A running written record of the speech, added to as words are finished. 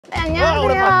네,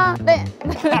 안녕하세요. 네.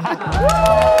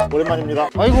 오랜만입니다.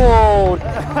 아이고.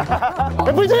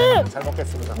 배불지! 잘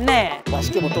먹겠습니다. 네.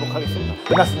 맛있게 먹도록 하겠습니다.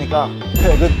 끝났으니까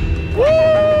퇴근.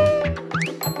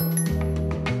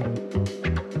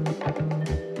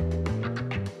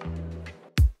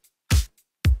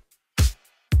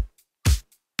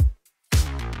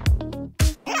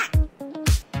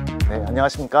 네,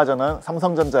 안녕하십니까. 저는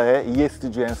삼성전자의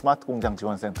ESGN 스마트공장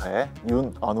지원센터의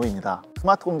윤언우입니다.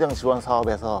 스마트공장 지원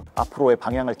사업에서 앞으로의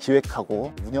방향을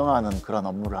기획하고 운영하는 그런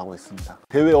업무를 하고 있습니다.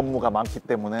 대외 업무가 많기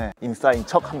때문에 인싸인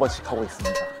척 한 번씩 하고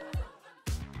있습니다.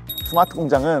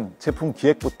 스마트공장은 제품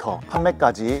기획부터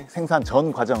판매까지 생산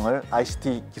전 과정을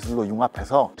ICT 기술로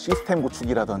융합해서 시스템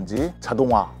구축이라든지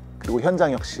자동화, 그리고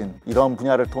현장 혁신, 이런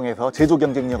분야를 통해서 제조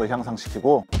경쟁력을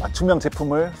향상시키고 맞춤형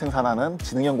제품을 생산하는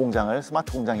지능형 공장을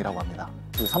스마트 공장이라고 합니다.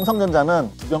 삼성전자는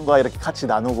주변과 이렇게 같이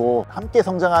나누고 함께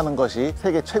성장하는 것이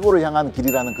세계 최고를 향한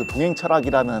길이라는 그 동행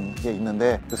철학이라는 게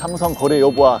있는데, 그 삼성 거래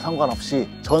여부와 상관없이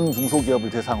전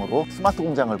중소기업을 대상으로 스마트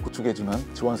공장을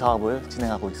구축해주는 지원 사업을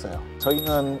진행하고 있어요.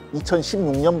 저희는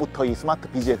 2016년부터 이 스마트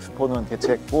비즈 엑스포는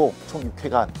개최했고 총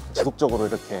 6회간 지속적으로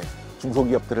이렇게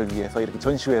중소기업들을 위해서 이렇게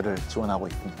전시회를 지원하고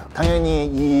있습니다. 당연히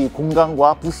이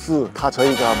공간과 부스 다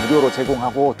저희가 무료로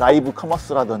제공하고 라이브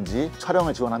커머스라든지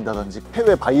촬영을 지원한다든지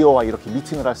해외 바이어와 이렇게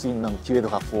미팅을 할 수 있는 기회도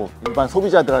갖고 일반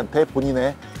소비자들한테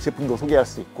본인의 제품도 소개할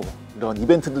수 있고 이런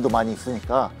이벤트들도 많이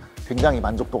있으니까 굉장히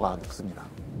만족도가 높습니다.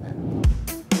 네.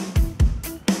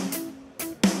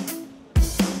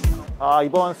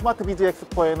 이번 스마트 비즈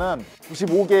엑스포에는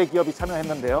 95개의 기업이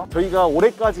참여했는데요. 저희가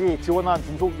올해까지 지원한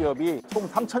중소기업이 총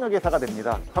 3,000여 개사가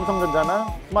됩니다. 삼성전자는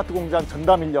스마트 공장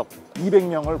전담 인력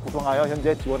 200명을 구성하여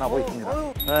현재 지원하고 있습니다.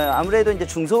 네, 아무래도 이제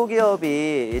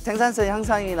중소기업이 생산성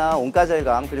향상이나 원가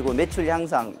절감, 그리고 매출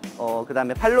향상,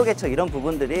 그다음에 판로 개척 이런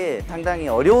부분들이 상당히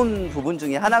어려운 부분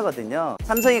중에 하나거든요.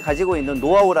 삼성이 가지고 있는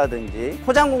노하우라든지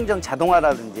포장 공정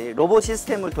자동화라든지 로봇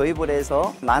시스템을 도입을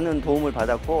해서 많은 도움을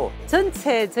받았고,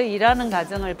 전체 저 일하는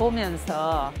과정을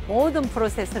보면서 모든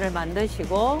프로세스를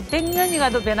만드시고 100년이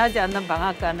가도 변하지 않는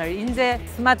방앗간을 이제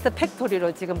스마트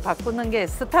팩토리로 지금 바꾸는 게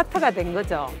스타트가 된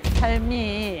거죠.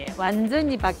 삶이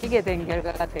완전히 바뀌게 된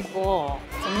결과가 됐고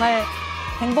정말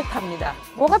행복합니다.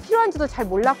 뭐가 필요한지도 잘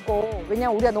몰랐고,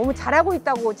 왜냐면 우리가 너무 잘하고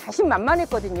있다고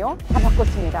자신만만했거든요. 다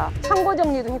바꿨습니다. 창고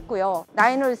정리도 했고요.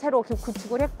 라인을 새로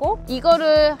구축을 했고,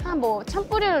 이거를 한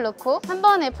 1000뿌리를 넣고 한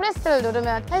번에 프레스를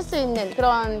누르면 할 수 있는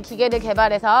그런 기계를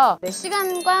개발해서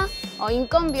시간과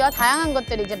인건비와 다양한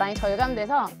것들이 이제 많이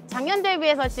절감돼서 작년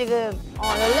대비해서 지금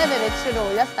 14배 매출을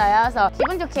올렸어요. 그래서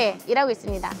기분 좋게 일하고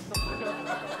있습니다.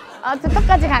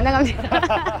 두턱까지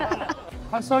가능합니다.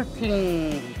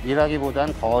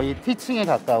 컨설팅이라기보단 거의 티칭에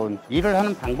가까운 일을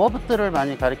하는 방법들을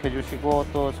많이 가르쳐 주시고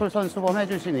또 솔선수범해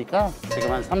주시니까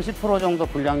지금 한 30% 정도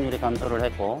불량률이 감소를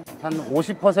했고 한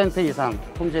 50% 이상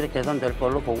품질이 개선될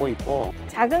걸로 보고 있고,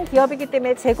 작은 기업이기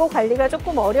때문에 재고 관리가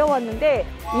조금 어려웠는데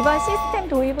이번 시스템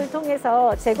도입을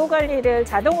통해서 재고 관리를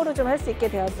자동으로 좀 할 수 있게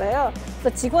되었어요.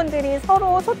 그래서 직원들이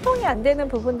서로 소통이 안 되는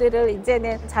부분들을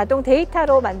이제는 자동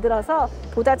데이터로 만들어서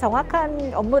보다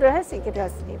정확한 업무를 할 수 있게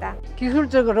되었습니다.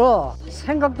 기술적으로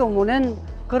생각도 못한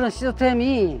그런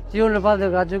시스템이 지원을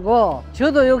받아가지고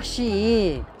저도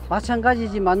역시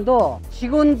마찬가지지만도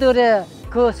직원들의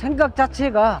그 생각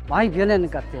자체가 많이 변하는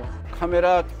것 같아요.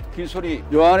 카메라 기술이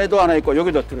요 안에도 하나 있고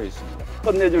여기도 들어있습니다.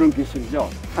 끝내주는 기술이죠.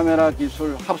 카메라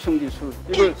기술, 합성 기술,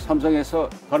 이걸 삼성에서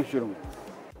가르쳐주는 거예요.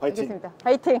 화이팅! 알겠습니다.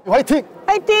 화이팅! 화이팅!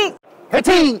 화이팅!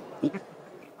 화이팅!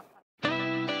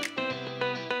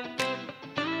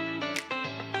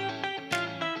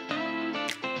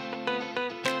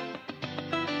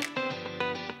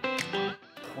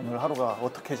 오늘 하루가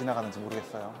어떻게 지나가는지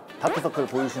모르겠어요. 다크서클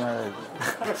보이시나요?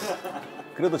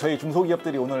 그래도 저희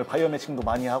중소기업들이 오늘 바이어 매칭도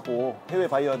많이 하고 해외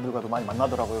바이어들과도 많이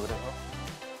만나더라고요. 그래서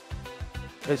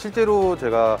네, 실제로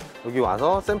제가 여기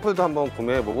와서 샘플도 한번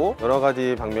구매해보고 여러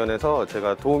가지 방면에서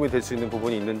제가 도움이 될 수 있는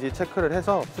부분이 있는지 체크를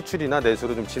해서 수출이나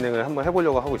내수로 좀 진행을 한번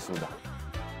해보려고 하고 있습니다.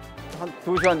 한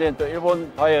 2시간 되면 또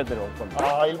일본 바이어들이 올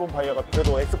겁니다. 일본 바이어가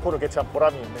그래도 엑스포를 개최한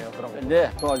보람이 있네요. 그런 거. 네,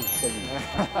 도와주시거든요.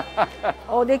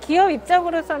 네, 기업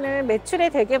입장으로서는 매출에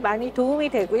되게 많이 도움이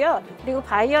되고요. 그리고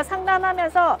바이어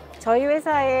상담하면서 저희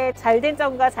회사의 잘된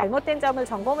점과 잘못된 점을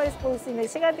점검해 볼 수 있는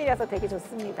시간들이어서 되게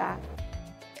좋습니다.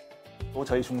 또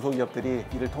저희 중소기업들이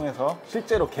이를 통해서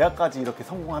실제로 계약까지 이렇게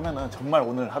성공하면 정말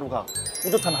오늘 하루가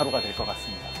뿌듯한 하루가 될 것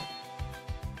같습니다.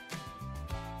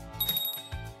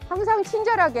 항상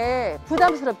친절하게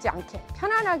부담스럽지 않게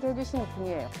편안하게 해주시는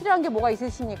분이에요. 필요한 게 뭐가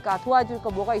있으십니까? 도와줄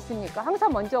거 뭐가 있습니까?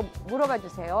 항상 먼저 물어봐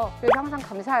주세요. 그래서 항상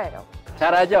감사해요.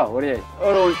 잘하죠? 우리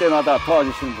어려울 때마다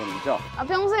도와주시는 분이죠.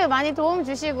 평소에 많이 도움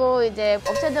주시고 이제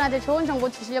업체들한테 좋은 정보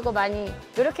주시려고 많이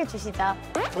노력해 주시죠.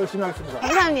 열심히 하겠습니다.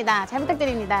 감사합니다. 잘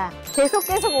부탁드립니다. 계속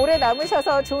오래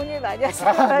남으셔서 좋은 일 많이 하시길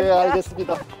바랍니다. 네,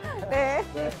 알겠습니다. 네.